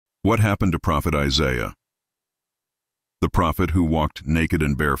What happened to Prophet Isaiah, the prophet who walked naked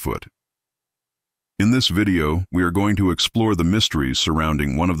and barefoot? In this video, we are going to explore the mysteries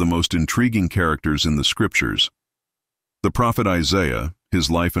surrounding one of the most intriguing characters in the scriptures. The prophet Isaiah, his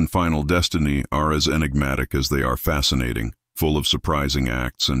life and final destiny are as enigmatic as they are fascinating, full of surprising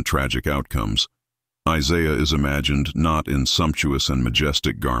acts and tragic outcomes. Isaiah is imagined not in sumptuous and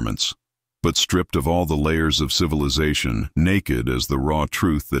majestic garments, but stripped of all the layers of civilization, naked as the raw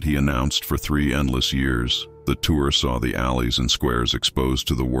truth that he announced for 3 endless years. The tour saw the alleys and squares exposed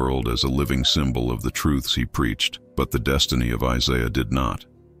to the world as a living symbol of the truths he preached, but the destiny of Isaiah did not.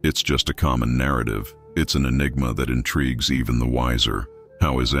 It's just a common narrative. It's an enigma that intrigues even the wiser.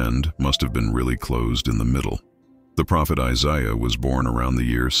 How his end must have been really closed in the middle. The prophet Isaiah was born around the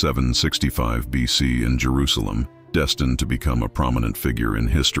year 765 BC in Jerusalem, destined to become a prominent figure in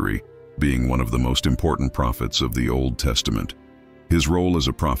history, being one of the most important prophets of the Old Testament. His role as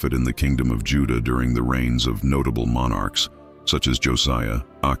a prophet in the kingdom of Judah during the reigns of notable monarchs, such as Josiah,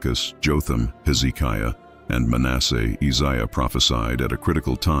 Achaz, Jotham, Hezekiah, and Manasseh, Isaiah prophesied at a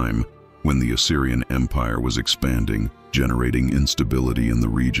critical time when the Assyrian Empire was expanding, generating instability in the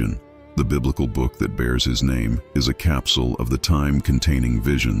region. The biblical book that bears his name is a capsule of the time containing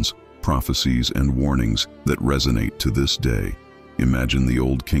visions, prophecies, and warnings that resonate to this day. Imagine the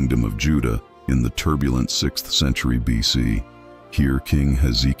old kingdom of Judah in the turbulent 6th century BC. Here King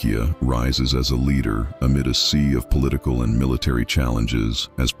Hezekiah rises as a leader amid a sea of political and military challenges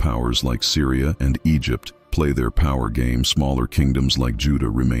as powers like Syria and Egypt play their power game. Smaller kingdoms like Judah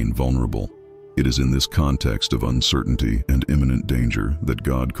remain vulnerable. It is in this context of uncertainty and imminent danger that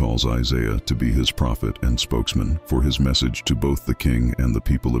God calls Isaiah to be his prophet and spokesman for his message to both the king and the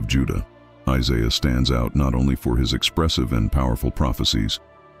people of Judah. Isaiah stands out not only for his expressive and powerful prophecies,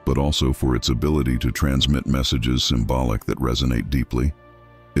 but also for its ability to transmit messages symbolic that resonate deeply.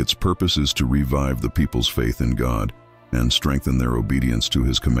 Its purpose is to revive the people's faith in God and strengthen their obedience to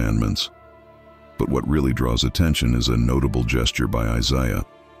his commandments. But what really draws attention is a notable gesture by Isaiah.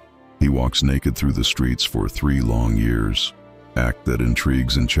 He walks naked through the streets for 3 long years, act that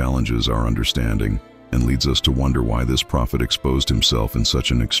intrigues and challenges our understanding and leads us to wonder why this prophet exposed himself in such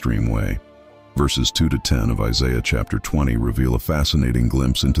an extreme way. Verses 2 to 10 of Isaiah chapter 20 reveal a fascinating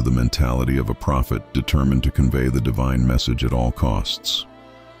glimpse into the mentality of a prophet determined to convey the divine message at all costs.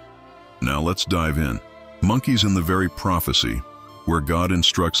 Now let's dive in. Monkeys in the very prophecy, where God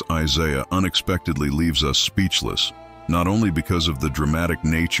instructs Isaiah, unexpectedly leaves us speechless, not only because of the dramatic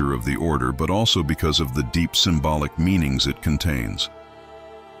nature of the order, but also because of the deep symbolic meanings it contains.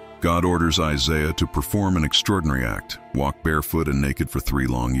 God orders Isaiah to perform an extraordinary act, walk barefoot and naked for 3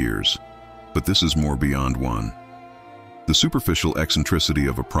 long years. But this is more beyond one. The superficial eccentricity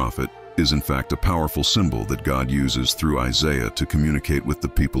of a prophet is in fact a powerful symbol that God uses through Isaiah to communicate with the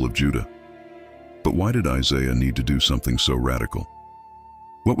people of Judah. But why did Isaiah need to do something so radical?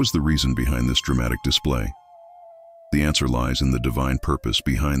 What was the reason behind this dramatic display? The answer lies in the divine purpose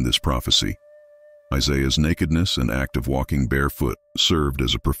behind this prophecy. Isaiah's nakedness and act of walking barefoot served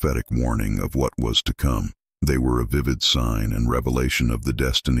as a prophetic warning of what was to come. They were a vivid sign and revelation of the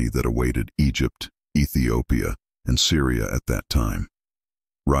destiny that awaited Egypt, Ethiopia, and Syria at that time.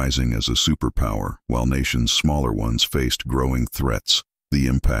 Rising as a superpower, while nations smaller ones faced growing threats, the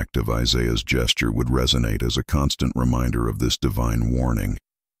impact of Isaiah's gesture would resonate as a constant reminder of this divine warning.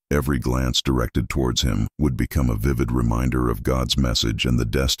 Every glance directed towards him would become a vivid reminder of God's message and the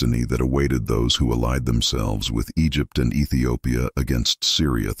destiny that awaited those who allied themselves with Egypt and Ethiopia against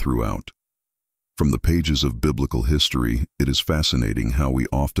Syria throughout. From the pages of biblical history, it is fascinating how we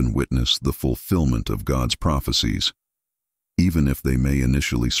often witness the fulfillment of God's prophecies. Even if they may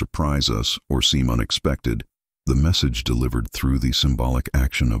initially surprise us or seem unexpected, the message delivered through the symbolic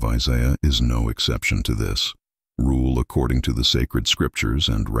action of Isaiah is no exception to this. Rule according to the sacred scriptures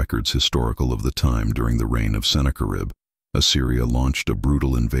and records historical of the time during the reign of Sennacherib, Assyria launched a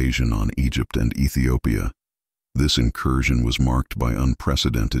brutal invasion on Egypt and Ethiopia. This incursion was marked by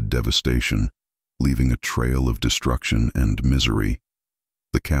unprecedented devastation, leaving a trail of destruction and misery.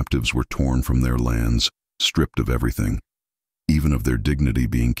 The captives were torn from their lands, stripped of everything, even of their dignity,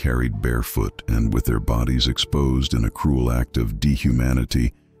 being carried barefoot and with their bodies exposed in a cruel act of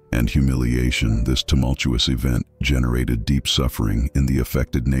dehumanity and humiliation. This tumultuous event generated deep suffering in the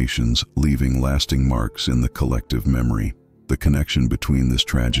affected nations, leaving lasting marks in the collective memory. The connection between this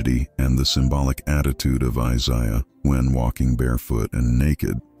tragedy and the symbolic attitude of Isaiah when walking barefoot and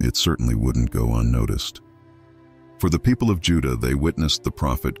naked, it certainly wouldn't go unnoticed. For the people of Judah, they witnessed the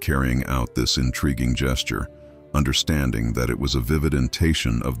prophet carrying out this intriguing gesture, understanding that it was a vivid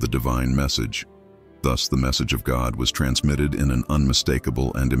intimation of the divine message. Thus, the message of God was transmitted in an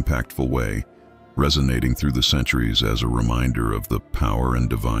unmistakable and impactful way, resonating through the centuries as a reminder of the power and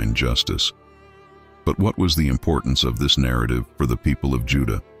divine justice. But what was the importance of this narrative for the people of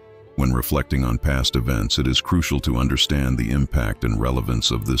Judah? When reflecting on past events, it is crucial to understand the impact and relevance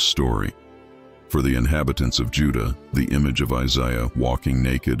of this story. For the inhabitants of Judah, the image of Isaiah walking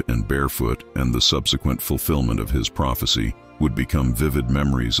naked and barefoot and the subsequent fulfillment of his prophecy would become vivid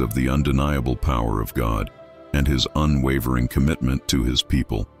memories of the undeniable power of God and his unwavering commitment to his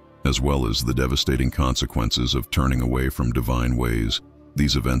people, as well as the devastating consequences of turning away from divine ways.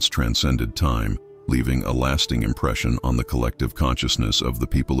 These events transcended time, leaving a lasting impression on the collective consciousness of the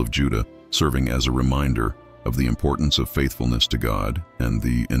people of Judah, serving as a reminder of the importance of faithfulness to God and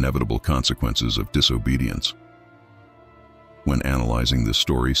the inevitable consequences of disobedience. When analyzing this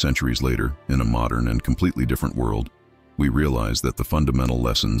story centuries later, in a modern and completely different world, we realize that the fundamental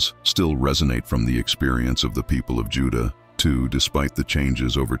lessons still resonate from the experience of the people of Judah, too. Despite the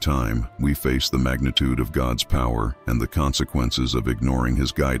changes over time, we face the magnitude of God's power and the consequences of ignoring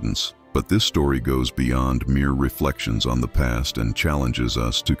his guidance. But this story goes beyond mere reflections on the past and challenges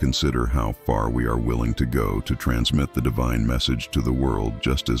us to consider how far we are willing to go to transmit the divine message to the world,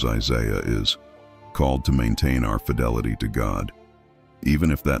 just as Isaiah is called to maintain our fidelity to God.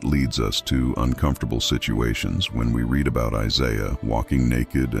 Even if that leads us to uncomfortable situations. When we read about Isaiah walking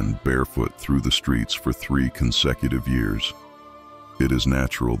naked and barefoot through the streets for 3 consecutive years, it is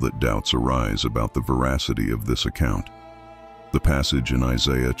natural that doubts arise about the veracity of this account. The passage in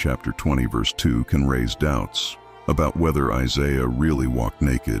Isaiah chapter 20 verse 2 can raise doubts about whether Isaiah really walked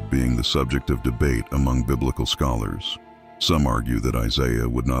naked, being the subject of debate among biblical scholars. Some argue that Isaiah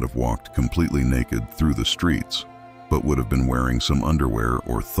would not have walked completely naked through the streets, but would have been wearing some underwear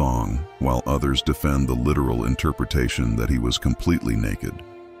or thong, while others defend the literal interpretation that he was completely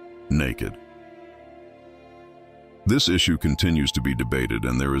naked. This issue continues to be debated,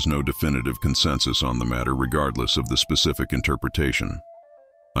 and there is no definitive consensus on the matter regardless of the specific interpretation.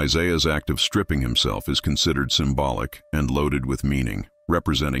 Isaiah's act of stripping himself is considered symbolic and loaded with meaning,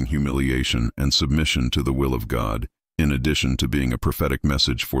 representing humiliation and submission to the will of God, in addition to being a prophetic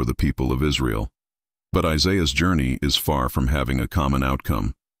message for the people of Israel. But Isaiah's journey is far from having a common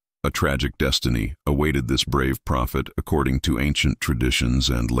outcome. A tragic destiny awaited this brave prophet according to ancient traditions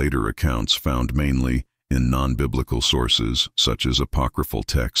and later accounts found mainly in non-biblical sources such as apocryphal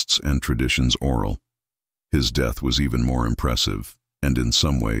texts and traditions oral. His death was even more impressive and in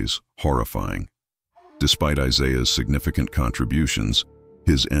some ways horrifying. Despite Isaiah's significant contributions,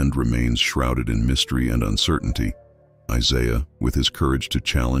 his end remains shrouded in mystery and uncertainty. Isaiah, with his courage to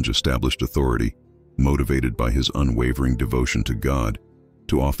challenge established authority, motivated by his unwavering devotion to God,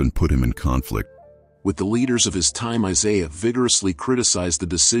 to often put him in conflict with the leaders of his time. Isaiah vigorously criticized the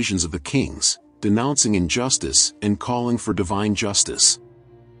decisions of the kings, denouncing injustice and calling for divine justice.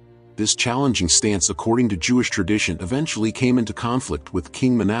 This challenging stance, according to Jewish tradition, eventually came into conflict with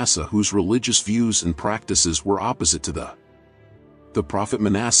King Manasseh, whose religious views and practices were opposite to the prophet.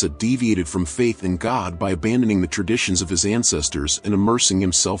 Manasseh deviated from faith in God by abandoning the traditions of his ancestors and immersing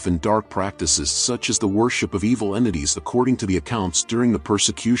himself in dark practices such as the worship of evil entities. According to the accounts, during the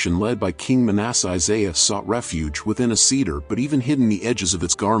persecution led by King Manasseh, Isaiah sought refuge within a cedar, but even hid in the edges of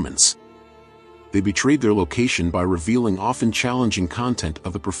its garments. They betrayed their location by revealing often challenging content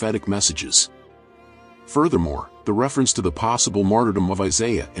of the prophetic messages. Furthermore, the reference to the possible martyrdom of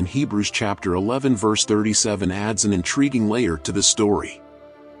Isaiah in Hebrews chapter 11 verse 37 adds an intriguing layer to this story.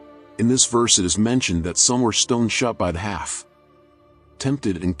 In this verse it is mentioned that some were stoned shut by the half,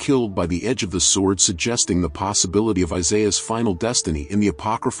 tempted and killed by the edge of the sword, suggesting the possibility of Isaiah's final destiny in the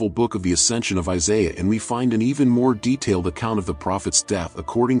apocryphal book of the Ascension of Isaiah. And we find an even more detailed account of the prophet's death.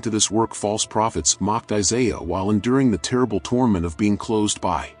 According to this work, false prophets mocked Isaiah while enduring the terrible torment of being closed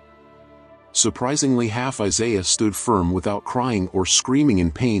by. Surprisingly, half Isaiah stood firm without crying or screaming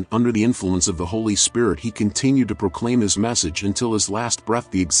in pain. Under the influence of the Holy Spirit, he continued to proclaim his message until his last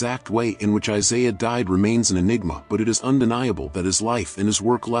breath. The exact way in which Isaiah died remains an enigma, but it is undeniable that his life and his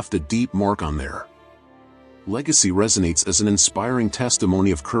work left a deep mark on their legacy. Resonates as an inspiring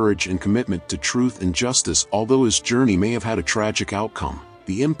testimony of courage and commitment to truth and justice. Although his journey may have had a tragic outcome,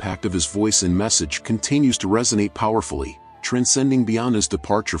 the impact of his voice and message continues to resonate powerfully, transcending beyond his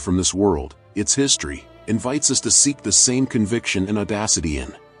departure from this world. Its history invites us to seek the same conviction and audacity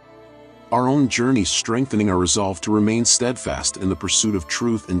in our own journeys, strengthening our resolve to remain steadfast in the pursuit of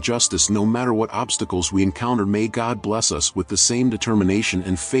truth and justice no matter what obstacles we encounter. May God bless us with the same determination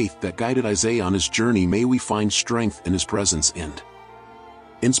and faith that guided Isaiah on his journey. May we find strength in his presence and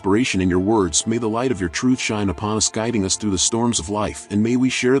inspiration in your words. May the light of your truth shine upon us, guiding us through the storms of life, and may we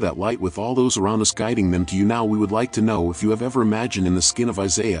share that light with all those around us, guiding them to you. Now we would like to know if you have ever imagined in the skin of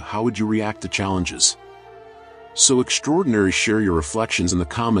Isaiah. How would you react to challenges so extraordinary? Share your reflections in the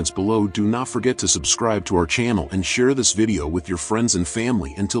comments below. Do not forget to subscribe to our channel and share this video with your friends and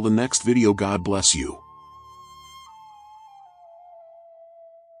family. Until the next video, God bless you.